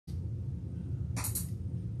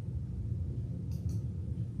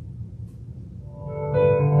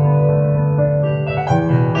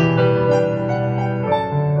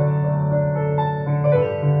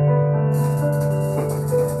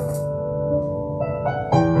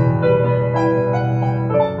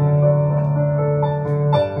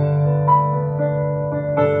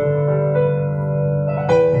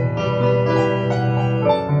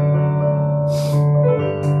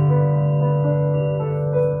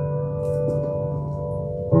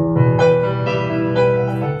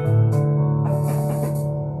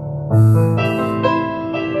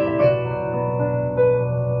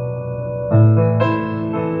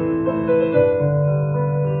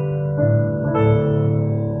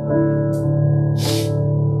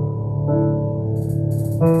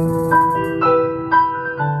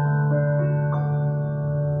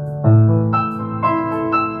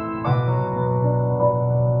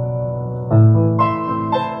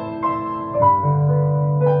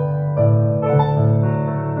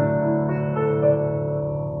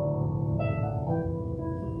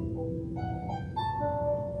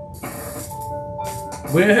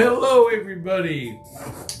everybody.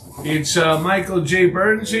 It's Michael J.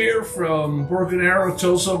 Burns here from Broken Arrow,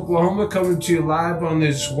 Tulsa, Oklahoma, coming to you live on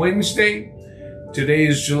this Wednesday. Today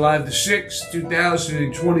is July the 6th,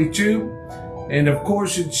 2022. And of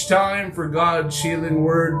course, it's time for God's healing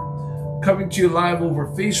word, coming to you live over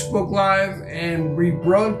Facebook Live and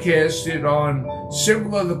rebroadcasted on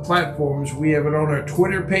several other platforms. We have it on our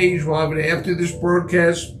Twitter page. We'll have it after this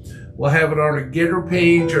broadcast. We'll have it on our Getter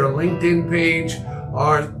page, our LinkedIn page,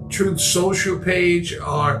 our Truth Social page,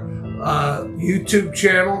 our YouTube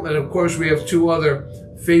channel, and of course we have two other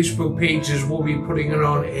Facebook pages we'll be putting it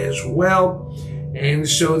on as well. And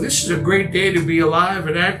so this is a great day to be alive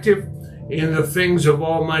and active in the things of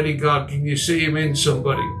Almighty God. Can you say amen,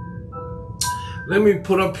 somebody? Let me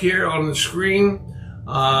put up here on the screen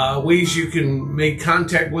ways you can make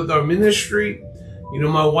contact with our ministry. You know,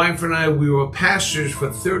 my wife and I, we were pastors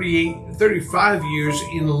for 35 years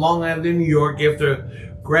in Long Island, New York. After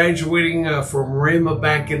graduating from Rhema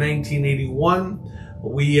back in 1981,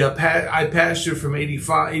 I pastored from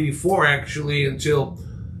 84 actually until,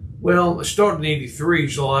 well, I started in 83,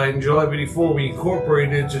 July. In July of 84, we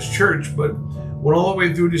incorporated as church, but went all the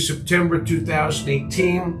way through to September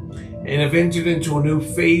 2018, and have entered into a new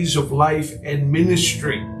phase of life and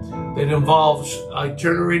ministry that involves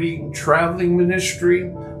itinerant traveling ministry,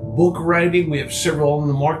 book writing. We have several on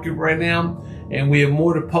the market right now, and we have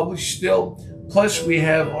more to publish still. Plus, we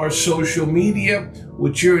have our social media,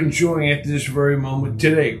 which you're enjoying at this very moment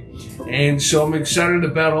today. And so I'm excited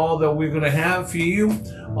about all that we're going to have for you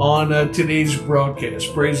on today's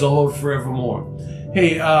broadcast. Praise the Lord forevermore.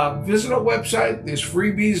 Hey, visit our website. There's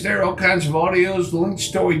freebies there, all kinds of audios, links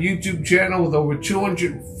to our YouTube channel with over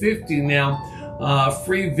 250 now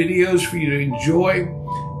free videos for you to enjoy.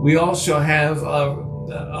 We also have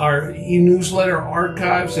our e-newsletter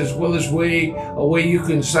archives, as well as a way you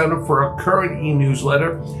can sign up for our current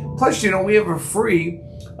e-newsletter. Plus, you know, we have a free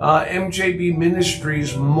MJB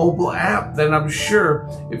Ministries mobile app that I'm sure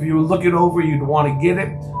if you look it over, you'd want to get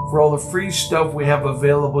it for all the free stuff we have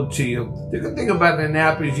available to you. The good thing about an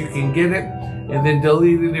app is you can get it and then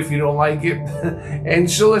delete it if you don't like it. And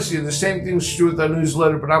so listen, the same thing's true with our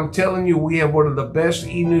newsletter, but I'm telling you, we have one of the best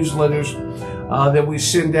e-newsletters that we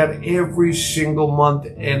send out every single month,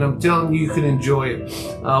 and I'm telling you, you can enjoy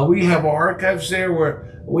it. We have our archives there.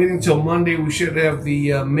 We're waiting until Monday. We should have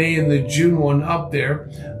the May and the June one up there,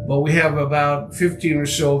 but we have about 15 or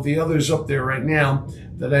so of the others up there right now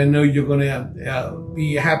that I know you're going to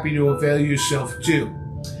be happy to avail yourself to.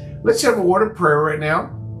 Let's have a word of prayer right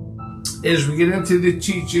now as we get into the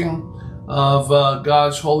teaching of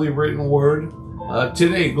God's holy written word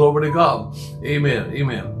today. Glory to God. Amen.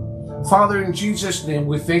 Amen. Father, in Jesus' name,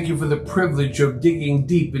 we thank you for the privilege of digging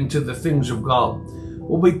deep into the things of God.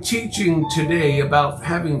 We'll be teaching today about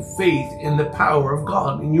having faith in the power of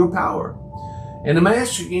God, in your power. And I'm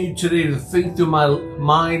asking you today to think through my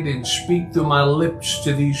mind and speak through my lips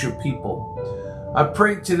to these your people. I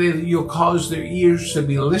pray today that you'll cause their ears to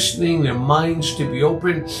be listening, their minds to be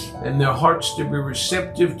open, and their hearts to be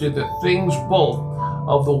receptive to the things both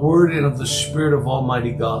of the Word and of the Spirit of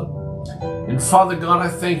Almighty God. And Father God, I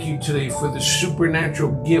thank you today for the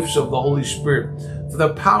supernatural gifts of the Holy Spirit, for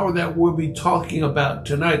the power that we'll be talking about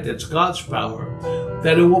tonight, that's God's power,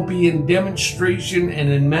 that it will be in demonstration and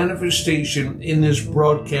in manifestation in this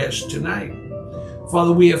broadcast tonight.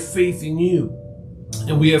 Father, we have faith in you.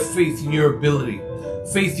 And we have faith in your ability,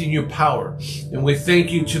 faith in your power. And we thank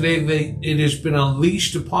you today that it has been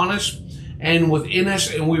unleashed upon us and within us,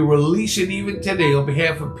 and we release it even today on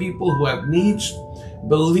behalf of people who have needs,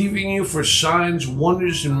 believing you for signs,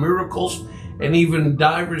 wonders, and miracles, and even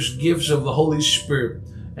diverse gifts of the Holy Spirit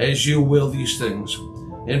as you will these things.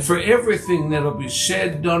 And for everything that will be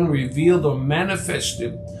said, done, revealed, or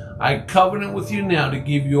manifested, I covenant with you now to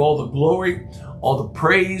give you all the glory, all the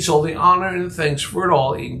praise, all the honor, and thanks for it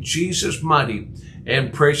all in Jesus' mighty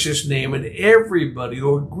and precious name. And everybody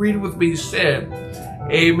who agreed with me said,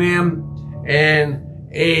 amen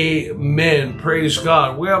and amen. Praise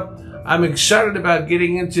God. Well, I'm excited about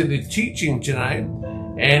getting into the teaching tonight,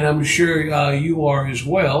 and I'm sure you are as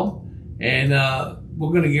well. And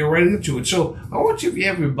we're going to get right into it. So I want you, if you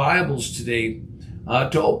have your Bibles today,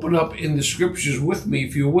 to open up in the scriptures with me,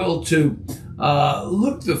 if you will, to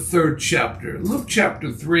Luke the 3rd chapter, Luke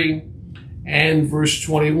chapter 3 and verse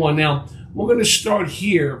 21. Now, we're going to start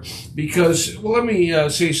here because, well, let me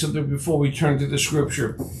say something before we turn to the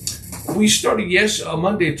scripture. We started,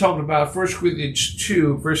 Monday talking about 1 Corinthians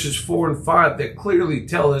 2, verses 4 and 5 that clearly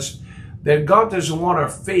tell us that God doesn't want our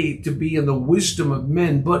faith to be in the wisdom of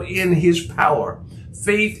men, but in his power.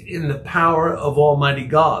 Faith in the power of Almighty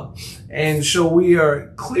God. And so we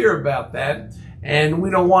are clear about that. And we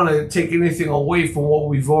don't want to take anything away from what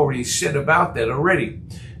we've already said about that already.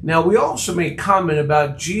 Now, we also made comment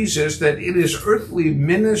about Jesus that in his earthly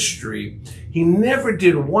ministry, he never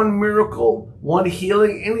did one miracle, one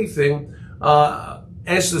healing, anything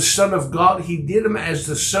as the Son of God. He did him as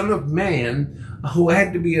the Son of Man who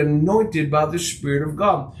had to be anointed by the Spirit of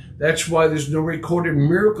God. That's why there's no recorded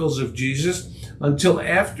miracles of Jesus until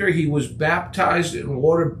after he was baptized in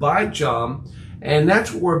water by John. And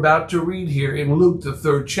that's what we're about to read here in Luke, the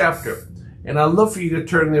 3rd chapter. And I'd love for you to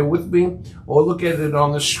turn there with me or look at it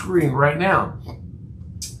on the screen right now.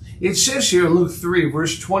 It says here in Luke 3,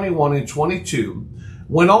 verse 21 and 22,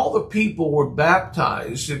 when all the people were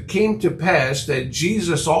baptized, it came to pass that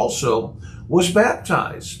Jesus also was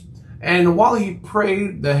baptized. And while he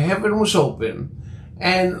prayed, the heaven was open,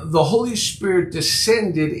 and the Holy Spirit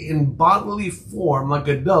descended in bodily form like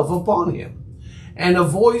a dove upon him. And a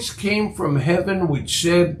voice came from heaven which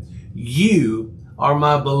said, "You are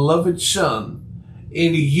my beloved Son,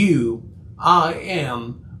 in you I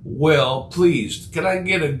am well pleased." Can I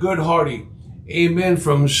get a good hearty amen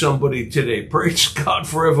from somebody today? Praise God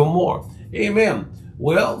forevermore. Amen.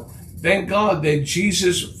 Well, thank God that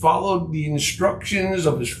Jesus followed the instructions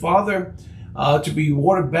of his Father to be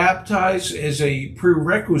water baptized as a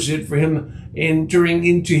prerequisite for him entering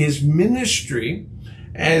into his ministry.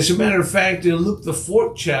 As a matter of fact, in Luke, the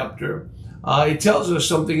 4th chapter, it tells us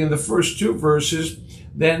something in the first 2 verses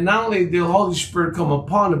that not only did the Holy Spirit come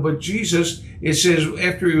upon him, but Jesus, it says,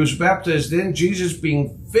 after he was baptized, then Jesus,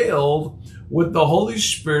 being filled with the Holy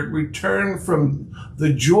Spirit, returned from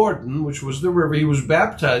the Jordan, which was the river he was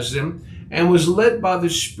baptized in, and was led by the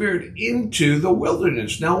Spirit into the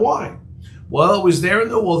wilderness. Now, why? Well, it was there in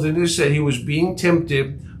the wilderness that he was being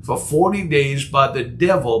tempted for 40 days by the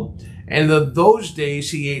devil. And of those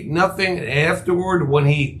days he ate nothing. And afterward, when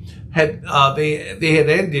he had they had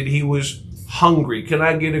ended, he was hungry. Can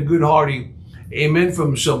I get a good hearty amen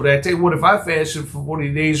from somebody? I tell you what, if I fasted for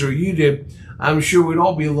 40 days or you did, I'm sure we'd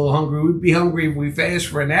all be a little hungry. We'd be hungry if we fast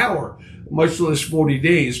for an hour, much less 40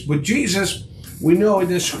 days. But Jesus, we know in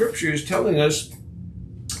the scriptures telling us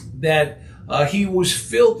that he was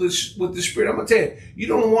filled with the Spirit. I'm going to tell you, you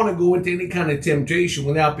don't want to go into any kind of temptation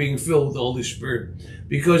without being filled with the Holy Spirit,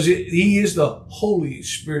 because he is the Holy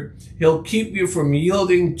Spirit. He'll keep you from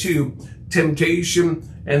yielding to temptation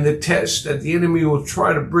and the test that the enemy will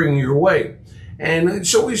try to bring your way. And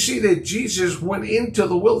so we see that Jesus went into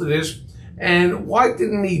the wilderness. And why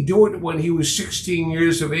didn't he do it when he was 16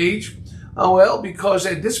 years of age? Well, because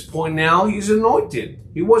at this point now he's anointed.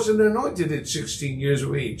 He wasn't anointed at 16 years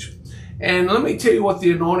of age. And let me tell you what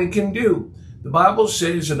the anointing can do. The Bible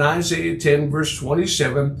says in Isaiah 10, verse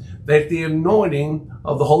 27, that the anointing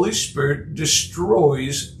of the Holy Spirit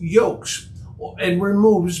destroys yokes and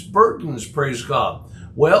removes burdens, praise God.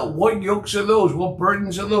 Well, what yokes are those? What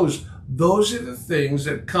burdens are those? Those are the things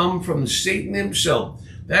that come from Satan himself.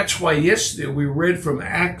 That's why yesterday we read from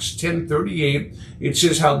Acts 10:38. It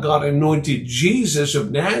says how God anointed Jesus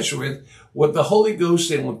of Nazareth with the Holy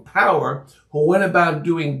Ghost and with power, who went about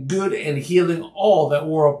doing good and healing all that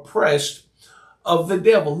were oppressed of the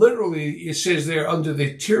devil. Literally, it says they're under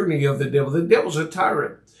the tyranny of the devil. The devil's a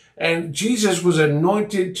tyrant. And Jesus was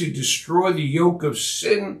anointed to destroy the yoke of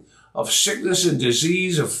sin, of sickness and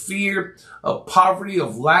disease, of fear, of poverty,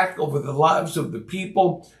 of lack over the lives of the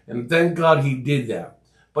people. And thank God he did that.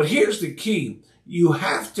 But here's the key. You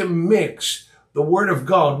have to mix the word of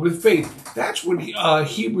God with faith. That's what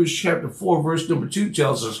Hebrews chapter 4, verse number 2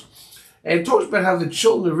 tells us. And it talks about how the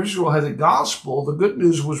children of Israel had the gospel. The good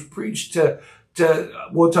news was preached to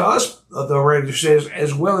us, the writer says,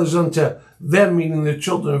 as well as unto them, meaning the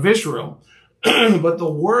children of Israel. But the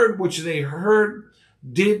word which they heard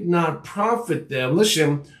did not profit them.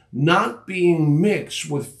 Listen, not being mixed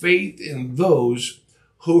with faith in those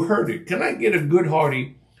who heard it. Can I get a good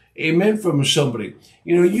hearty amen from somebody?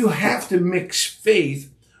 You know, you have to mix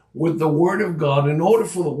faith with the word of God in order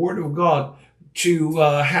for the word of God to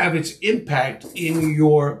have its impact in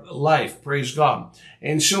your life. Praise God.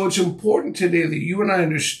 And so it's important today that you and I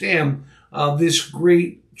understand this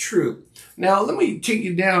great truth. Now, let me take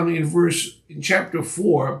you down in chapter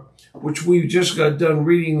 4, which we just got done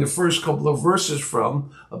reading the first couple of verses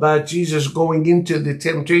from, about Jesus going into the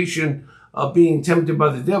temptation of being tempted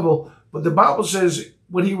by the devil. But the Bible says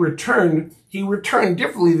when he returned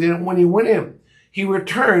differently than when he went in. He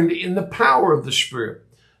returned in the power of the Spirit.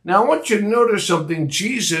 Now, I want you to notice something.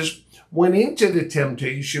 Jesus went into the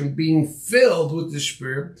temptation being filled with the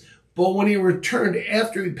Spirit, but when he returned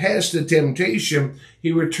after he passed the temptation,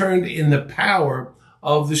 he returned in the power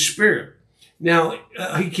of the Spirit. Now,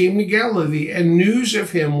 he came to Galilee, and news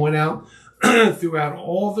of him went out throughout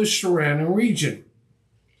all the surrounding region.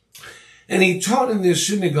 And he taught in their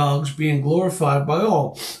synagogues, being glorified by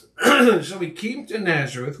all. So he came to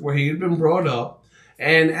Nazareth, where he had been brought up,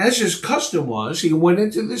 and as his custom was, he went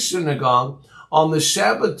into the synagogue on the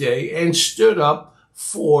Sabbath day and stood up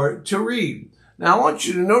to read. Now, I want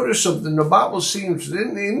you to notice something. The Bible seems to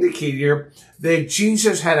indicate here that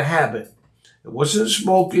Jesus had a habit. It wasn't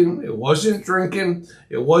smoking. It wasn't drinking.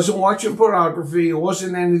 It wasn't watching pornography. It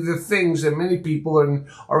wasn't any of the things that many people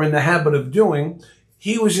are in the habit of doing.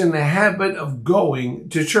 He was in the habit of going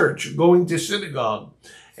to church, going to synagogue.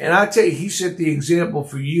 And I tell you, he set the example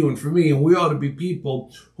for you and for me, and we ought to be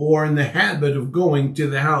people who are in the habit of going to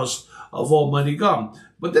the house of Almighty God.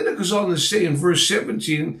 But then it goes on to say in verse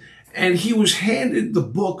 17, and he was handed the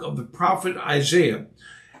book of the prophet Isaiah.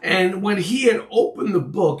 And when he had opened the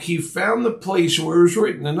book, he found the place where it was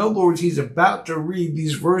written. In other words, he's about to read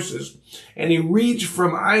these verses. And he reads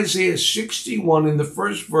from Isaiah 61 in the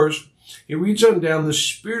first verse. He reads on down, the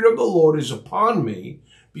Spirit of the Lord is upon me,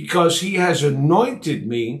 because he has anointed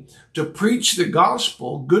me to preach the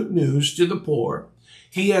gospel, good news to the poor.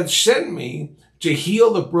 He hath sent me to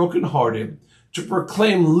heal the brokenhearted, to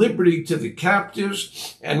proclaim liberty to the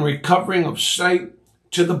captives and recovering of sight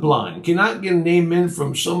to the blind. Can I get an amen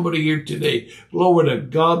from somebody here today? Glory to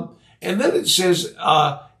God. And then it says,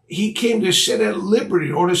 he came to set at liberty,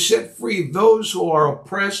 or to set free those who are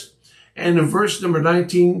oppressed. And in verse number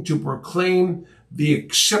 19, to proclaim the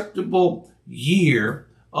acceptable year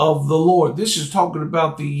of the Lord. This is talking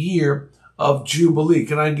about the year of Jubilee.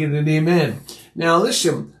 Can I get an amen? Now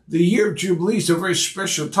listen, the year of Jubilee is a very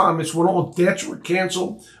special time. It's when all debts were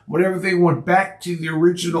canceled, when everything went back to the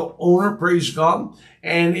original owner, praise God.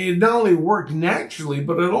 And it not only worked naturally,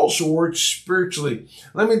 but it also worked spiritually.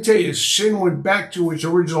 Let me tell you, sin went back to its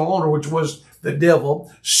original owner, which was the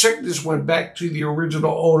devil. Sickness went back to the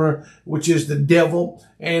original owner, which is the devil.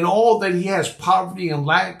 And all that he has, poverty and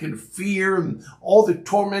lack and fear and all the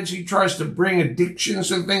torments he tries to bring,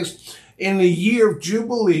 addictions and things. In the year of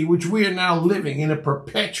Jubilee, which we are now living in a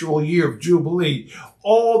perpetual year of Jubilee,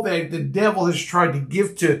 all that the devil has tried to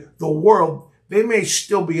give to the world, they may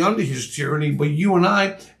still be under his tyranny, but you and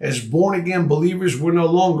I, as born-again believers, we're no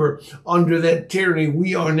longer under that tyranny.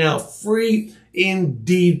 We are now free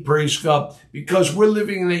indeed, praise God, because we're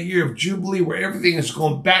living in that year of Jubilee where everything is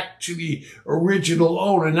going back to the original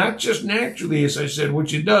owner, not just naturally, as I said,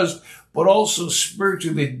 which it does, but also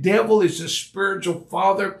spiritually. The devil is the spiritual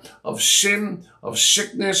father of sin, of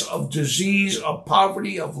sickness, of disease, of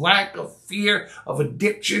poverty, of lack, of fear, of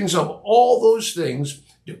addictions, of all those things.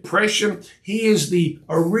 Depression, he is the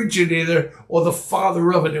originator or the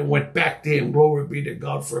father of it, and went back to him. Glory be to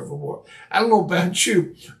God forevermore. I don't know about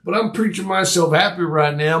you, but I'm preaching myself happy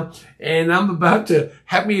right now, and I'm about to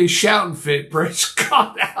have me a shouting fit. Praise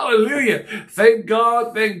God. Hallelujah. Thank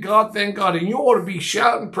God, thank God, thank God. And you ought to be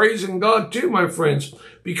shouting, praising God too, my friends,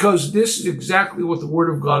 because this is exactly what the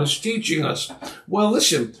Word of God is teaching us. Well,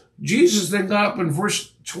 listen, Jesus then got up in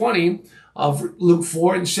verse 20 of Luke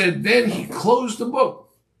 4 and said, then he closed the book,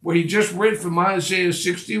 where he just read from Isaiah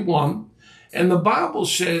 61. And the Bible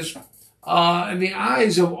says, and the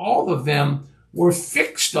eyes of all of them were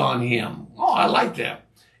fixed on him. Oh, I like that.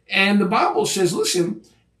 And the Bible says, listen,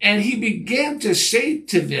 and he began to say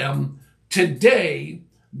to them, today,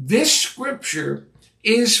 this scripture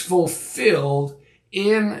is fulfilled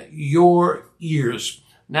in your ears.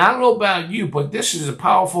 Now, I don't know about you, but this is a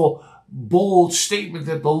powerful, bold statement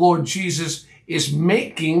that the Lord Jesus is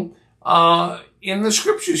making in the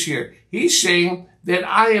scriptures here. He's saying that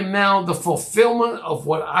I am now the fulfillment of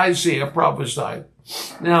what Isaiah prophesied.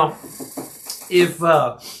 Now, if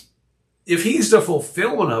he's the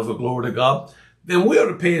fulfillment of it, glory to God, then we ought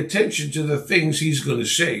to pay attention to the things he's going to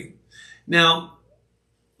say. Now,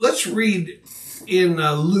 let's read in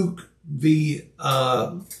Luke, the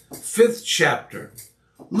 5th chapter,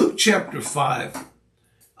 Luke chapter 5.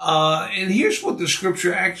 And here's what the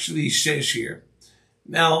scripture actually says here.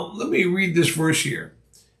 Now, let me read this verse here.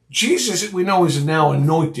 Jesus, we know, is now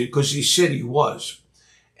anointed because he said he was.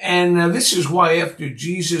 And this is why after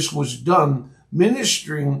Jesus was done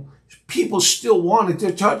ministering, people still wanted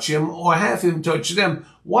to touch him or have him touch them.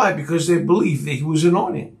 Why? Because they believed that he was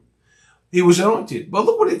anointed. He was anointed. But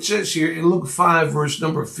look what it says here in Luke 5, verse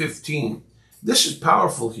number 15. This is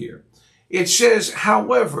powerful here. It says,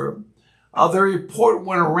 however, the report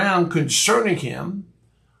went around concerning him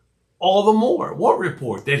all the more. What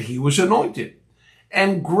report? That he was anointed.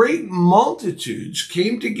 And great multitudes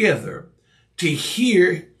came together to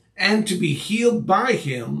hear and to be healed by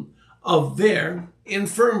him of their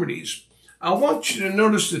infirmities. I want you to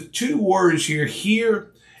notice the two words here,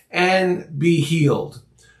 hear and be healed.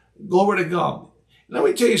 Glory to God. Let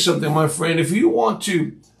me tell you something, my friend. If you want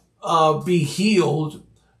to be healed,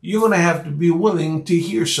 you're going to have to be willing to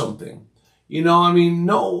hear something. You know, I mean,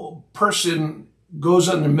 no person goes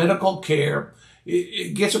under medical care,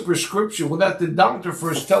 it gets a prescription without the doctor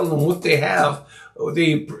first telling them what they have, or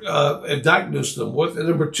they diagnose them with. And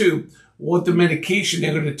number two, what the medication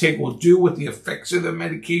they're going to take will do, what the effects of the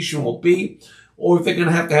medication will be, or if they're going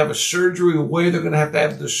to have a surgery, or where they're going to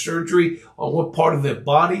have the surgery, on what part of their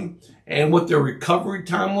body, and what their recovery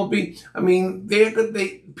time will be. I mean,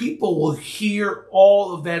 people will hear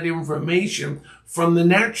all of that information from the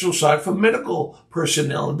natural side, from medical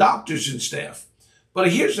personnel and doctors and staff.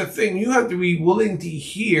 But here's the thing, you have to be willing to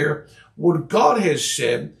hear what God has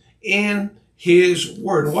said in his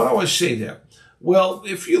word. Why do I say that? Well,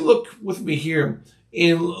 if you look with me here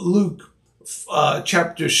in Luke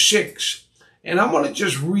chapter 6, and I'm going to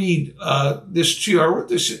just read this to you. I wrote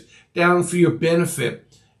this down for your benefit.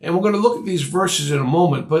 And we're going to look at these verses in a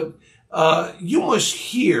moment. But you must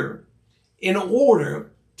hear in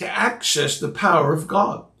order to access the power of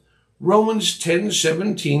God. Romans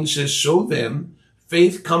 10:17 says, so then,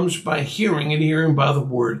 faith comes by hearing, and hearing by the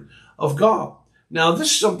word of God. Now, this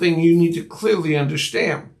is something you need to clearly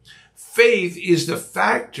understand. Faith is the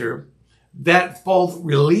factor that both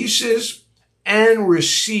releases and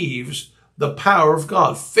receives the power of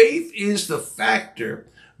God. Faith is the factor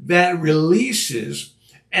that releases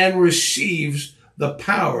and receives the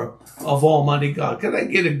power of Almighty God. Can I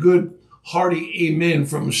get a good hearty amen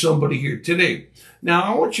from somebody here today? Now,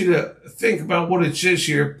 I want you to think about what it says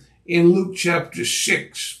here in Luke chapter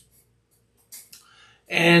 6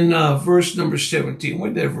 and verse number 17.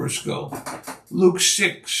 Where'd that verse go? Luke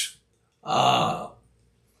 6.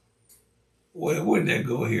 Where'd that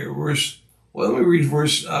go here? Let me read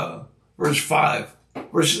verse 5.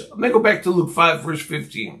 Let me go back to Luke 5, verse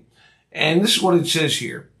 15. And this is what it says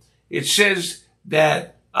here. It says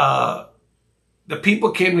that the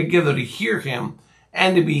people came together to hear him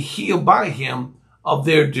and to be healed by him of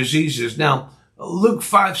their diseases. Now, Luke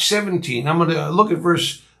 5:17. I'm going to look at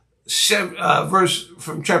verse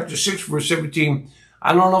from chapter 6, verse 17.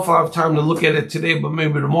 I don't know if I'll have time to look at it today, but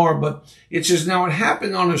maybe tomorrow. But it says, now it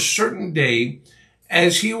happened on a certain day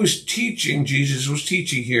as he was teaching, Jesus was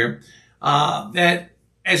teaching here, that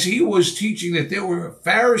as he was teaching that there were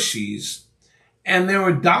Pharisees and there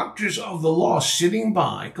were doctors of the law sitting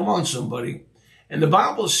by. Come on, somebody. And the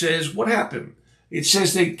Bible says, what happened? It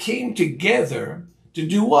says they came together to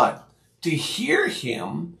do what? To hear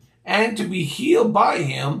him and to be healed by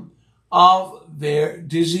him of their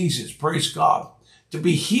diseases. Praise God. To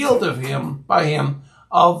be healed of him, by him,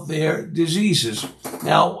 of their diseases.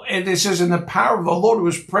 Now, and it says, and the power of the Lord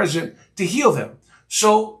was present to heal them.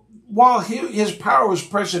 So, while his power was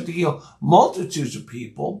present to heal multitudes of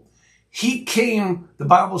people, he came, the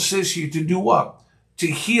Bible says here, to do what? To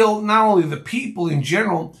heal not only the people in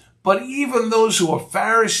general, but even those who are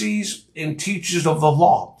Pharisees and teachers of the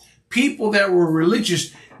law. People that were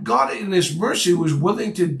religious. God in his mercy was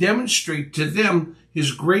willing to demonstrate to them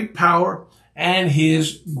his great power and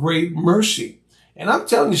his great mercy. And I'm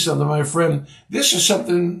telling you something, my friend, this is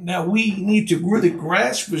something that we need to really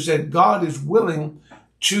grasp, is that God is willing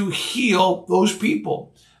to heal those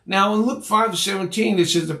people. Now, in Luke 5:17, it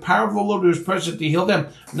says the power of the Lord was present to heal them.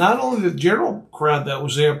 Not only the general crowd that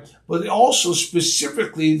was there, but also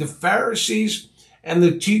specifically the Pharisees and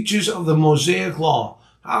the teachers of the Mosaic law.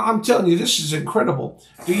 I'm telling you, this is incredible.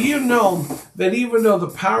 Do you know that even though the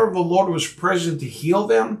power of the Lord was present to heal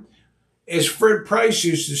them, as Fred Price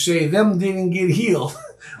used to say, them didn't get healed.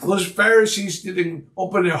 Those Pharisees didn't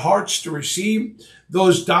open their hearts to receive.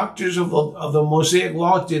 Those doctors of the Mosaic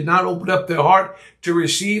law did not open up their heart to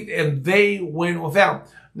receive, and they went without.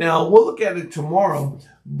 Now, we'll look at it tomorrow,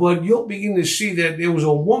 but you'll begin to see that there was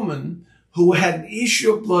a woman who had an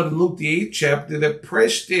issue of blood in Luke the 8th chapter that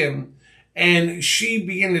pressed in, and she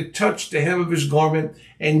began to touch the hem of his garment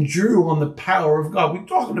and drew on the power of God. We're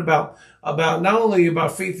talking about not only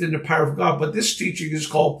about faith in the power of God, but this teaching is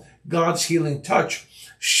called God's healing touch.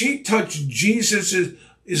 She touched Jesus'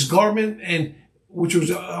 garment, and which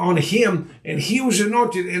was on him, and he was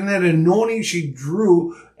anointed, and that anointing she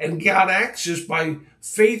drew and got access by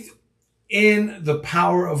faith in the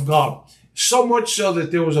power of God. So much so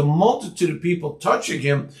that there was a multitude of people touching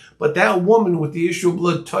him, but that woman with the issue of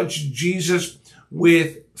blood touched Jesus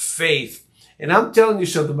with faith. And I'm telling you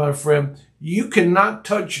something, my friend, you cannot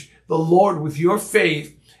touch the Lord with your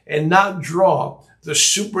faith and not draw the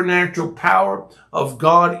supernatural power of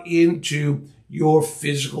God into your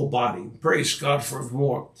physical body. Praise God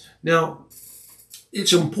forevermore. Now,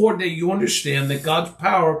 it's important that you understand that God's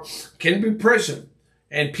power can be present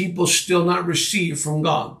and people still not receive from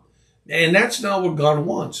God. And that's not what God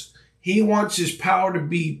wants. He wants his power to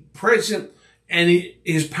be present, and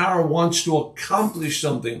his power wants to accomplish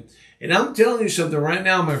something. And I'm telling you something right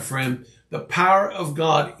now, my friend, the power of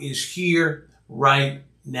God is here right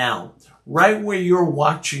now, right where you're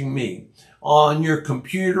watching me, on your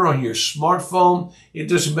computer, on your smartphone. It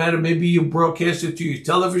doesn't matter. Maybe you broadcast it to your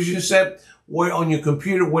television set, or on your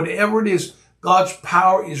computer, whatever it is. God's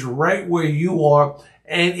power is right where you are,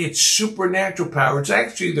 and it's supernatural power. It's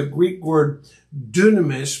actually the Greek word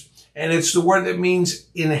dunamis, and it's the word that means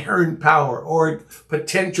inherent power or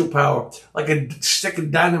potential power, like a stick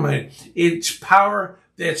of dynamite. It's power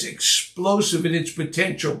that's explosive in its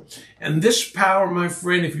potential. And this power, my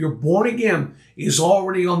friend, if you're born again, is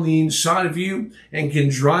already on the inside of you and can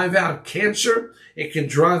drive out cancer. It can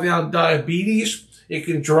drive out diabetes. It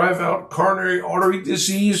can drive out coronary artery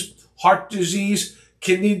disease, heart disease,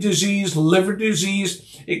 kidney disease, liver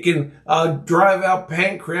disease. It can drive out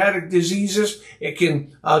pancreatic diseases. It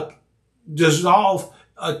can dissolve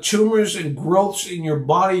tumors and growths in your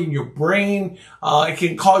body, in your brain. It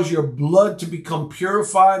can cause your blood to become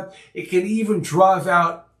purified. It can even drive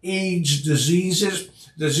out AIDS diseases.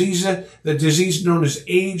 The disease known as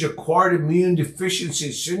age acquired immune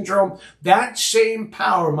deficiency syndrome. That same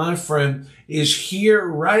power, my friend, is here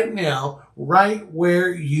right now, right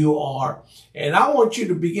where you are. And I want you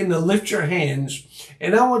to begin to lift your hands,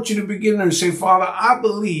 and I want you to begin to say, Father, I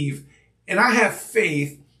believe and I have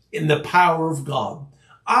faith in the power of God.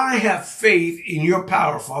 I have faith in your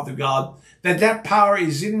power, Father God, that power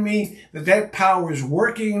is in me, that power is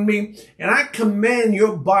working in me. And I command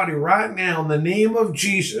your body right now in the name of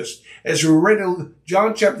Jesus, as we read in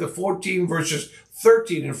John chapter 14, verses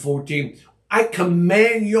 13 and 14. I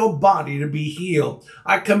command your body to be healed.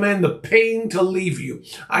 I command the pain to leave you.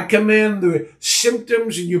 I command the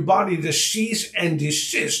symptoms in your body to cease and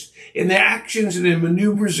desist in their actions and in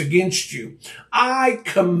maneuvers against you. I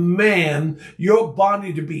command your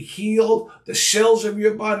body to be healed, the cells of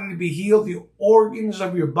your body to be healed, the organs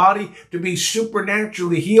of your body to be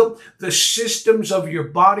supernaturally healed, the systems of your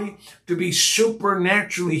body to be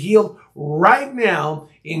supernaturally healed right now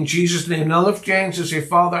in Jesus' name. Now lift your hands and say,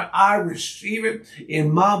 Father, I receive it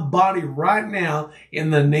in my body right now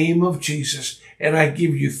in the name of Jesus. And I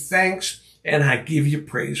give you thanks and I give you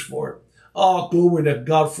praise for it. Oh, glory to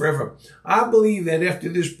God forever. I believe that after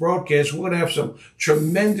this broadcast, we're going to have some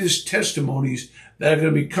tremendous testimonies that are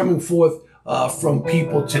going to be coming forth from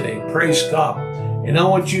people today. Praise God. And I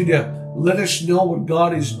want you to let us know what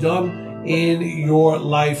God has done in your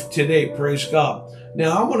life today. Praise God.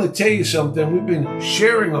 Now, I want to tell you something. We've been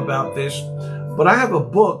sharing about this, but I have a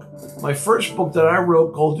book, my first book that I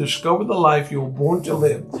wrote called Discover the Life You Were Born to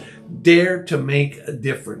Live, Dare to Make a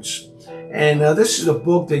Difference. And this is a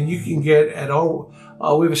book that you can get at our,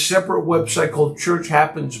 we have a separate website called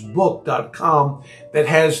churchhappensbook.com that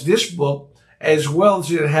has this book, as well as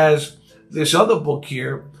it has this other book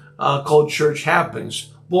here called Church Happens.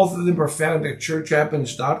 Both of them are found at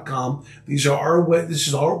churchhappens.com. This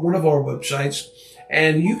is one of our websites.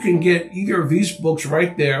 And you can get either of these books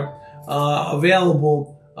right there,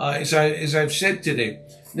 available, as I've said today.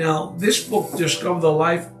 Now, this book, Discover the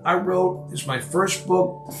Life, I wrote, is my first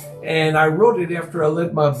book, and I wrote it after I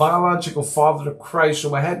led my biological father to Christ,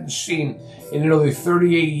 who I hadn't seen in nearly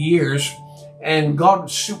 38 years. And God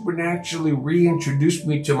supernaturally reintroduced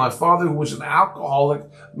me to my father, who was an alcoholic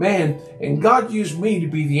man, and God used me to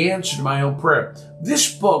be the answer to my own prayer.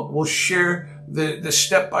 This book will share the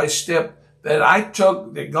step-by-step that I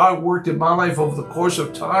took, that God worked in my life over the course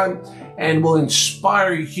of time, and will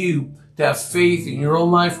inspire you to have faith in your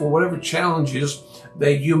own life for whatever challenges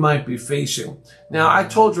that you might be facing. Now, I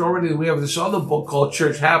told you already that we have this other book called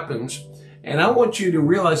Church Happens, and I want you to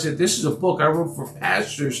realize that this is a book I wrote for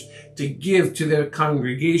pastors to give to their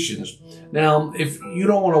congregations. Now, if you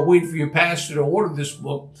don't want to wait for your pastor to order this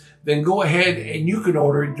book, then go ahead and you can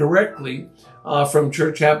order it directly from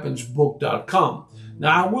churchhappensbook.com.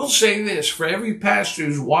 Now, I will say this, for every pastor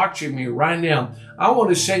who's watching me right now, I want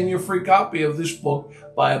to send you a free copy of this book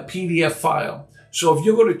by a PDF file. So if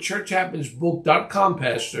you go to churchhappensbook.com,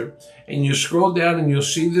 Pastor, and you scroll down and you'll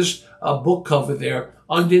see this book cover there,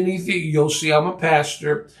 underneath it, you'll see I'm a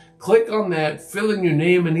pastor. Click on that, fill in your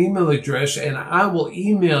name and email address, and I will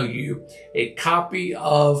email you a copy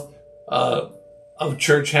of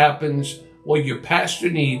Church Happens, what your pastor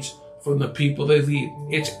needs from the people they lead.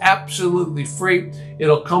 It's absolutely free.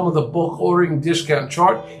 It'll come with a book ordering discount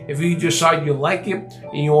chart if you decide you like it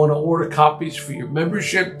and you want to order copies for your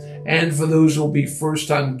membership and for those who will be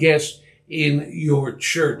first-time guests in your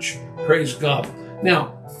church. Praise God.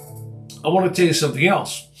 Now, I want to tell you something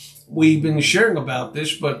else. We've been sharing about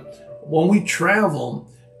this, but when we travel,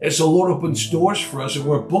 as the Lord opens doors for us, and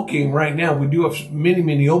we're booking right now. We do have many,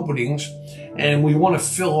 many openings, and we want to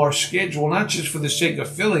fill our schedule, not just for the sake of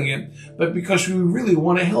filling it, but because we really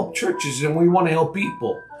want to help churches and we want to help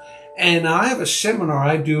people. And I have a seminar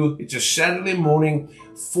I do. It's a Saturday morning,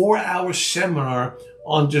 4-hour seminar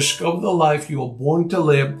on Discover the Life You Were Born to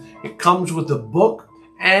Live. It comes with a book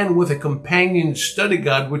and with a companion study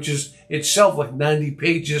guide, which is itself like 90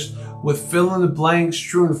 pages with fill in the blanks,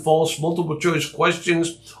 true and false, multiple choice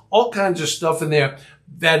questions, all kinds of stuff in there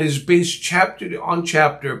that is based chapter on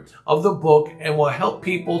chapter of the book and will help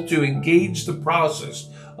people to engage the process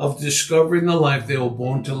of discovering the life they were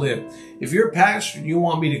born to live. If you're a pastor and you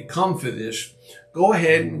want me to come for this, go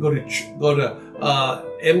ahead and go to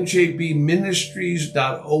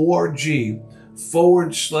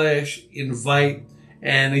mjbministries.org/invite,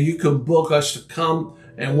 and you can book us to come,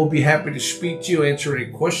 and we'll be happy to speak to you, answer any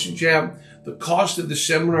questions you have. The cost of the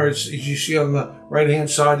seminar, is, as you see on the right-hand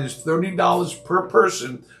side, is $30 per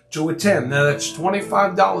person to attend. Now, that's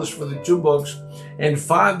 $25 for the 2 books and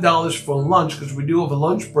 $5 for lunch, because we do have a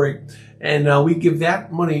lunch break. And we give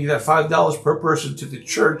that money, that $5 per person, to the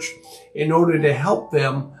church in order to help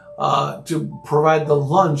them to provide the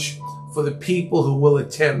lunch for the people who will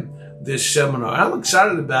attend this seminar. I'm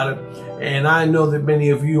excited about it, and I know that many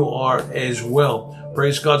of you are as well.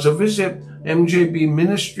 Praise God. So visit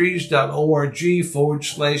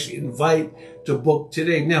mjbministries.org/invite to book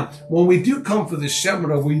today. Now, when we do come for this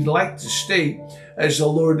seminar, we'd like to stay, as the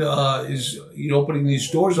Lord is opening these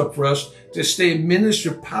doors up for us, to stay and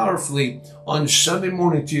minister powerfully on Sunday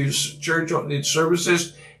morning to your church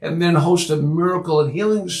services, and then host a miracle and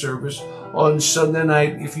healing service on Sunday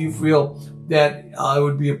night if you feel that it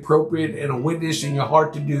would be appropriate and a witness in your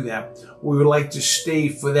heart to do that. We would like to stay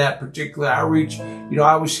for that particular outreach.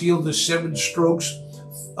 I was healed of 7 strokes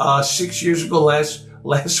 6 years ago.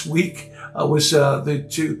 Last week I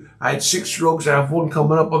had 6 strokes. I have one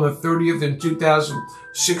coming up on the 30th in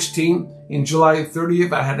 2016. In July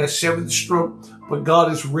 30th, I had a 7th stroke, but God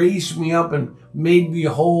has raised me up and made me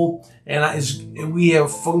whole, and we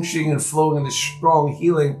have functioning and flowing in this strong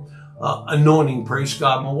healing anointing. Praise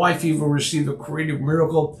God. My wife even received a creative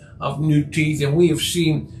miracle of new teeth, and we have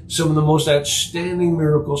seen some of the most outstanding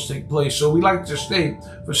miracles take place. So we like to stay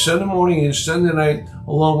for Sunday morning and Sunday night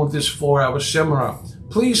along with this 4-hour seminar.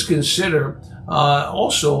 Please consider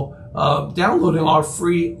also downloading our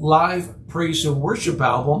free live praise and worship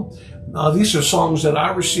album. These are songs that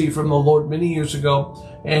I received from the Lord many years ago,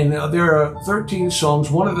 and there are 13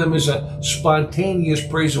 songs. One of them is a spontaneous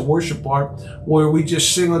praise and worship part where we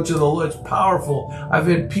just sing unto the Lord. It's powerful. I've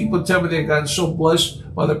had people tell me they've gotten so blessed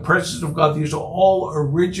by the presence of God. These are all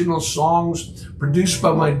original songs produced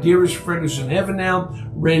by my dearest friend who's in heaven now,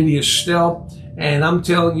 Randy Estelle. And I'm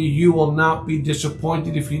telling you, you will not be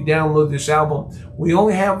disappointed if you download this album. We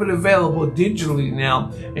only have it available digitally now,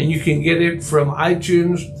 and you can get it from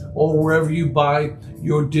iTunes or wherever you buy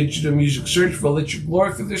your digital music. Search for Let Your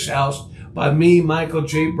Glory Fill This House by me, Michael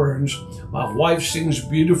J. Burns. My wife sings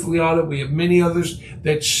beautifully on it. We have many others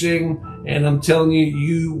that sing, and I'm telling you,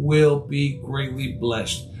 you will be greatly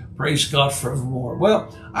blessed. Praise God forevermore. Well,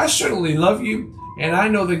 I certainly love you, and I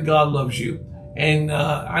know that God loves you. And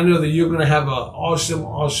I know that you're going to have an awesome,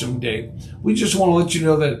 awesome day. We just want to let you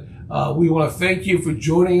know that we want to thank you for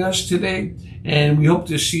joining us today. And we hope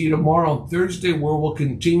to see you tomorrow on Thursday, where we'll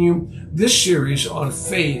continue this series on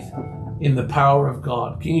faith in the power of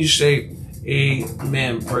God. Can you say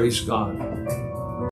amen? Praise God.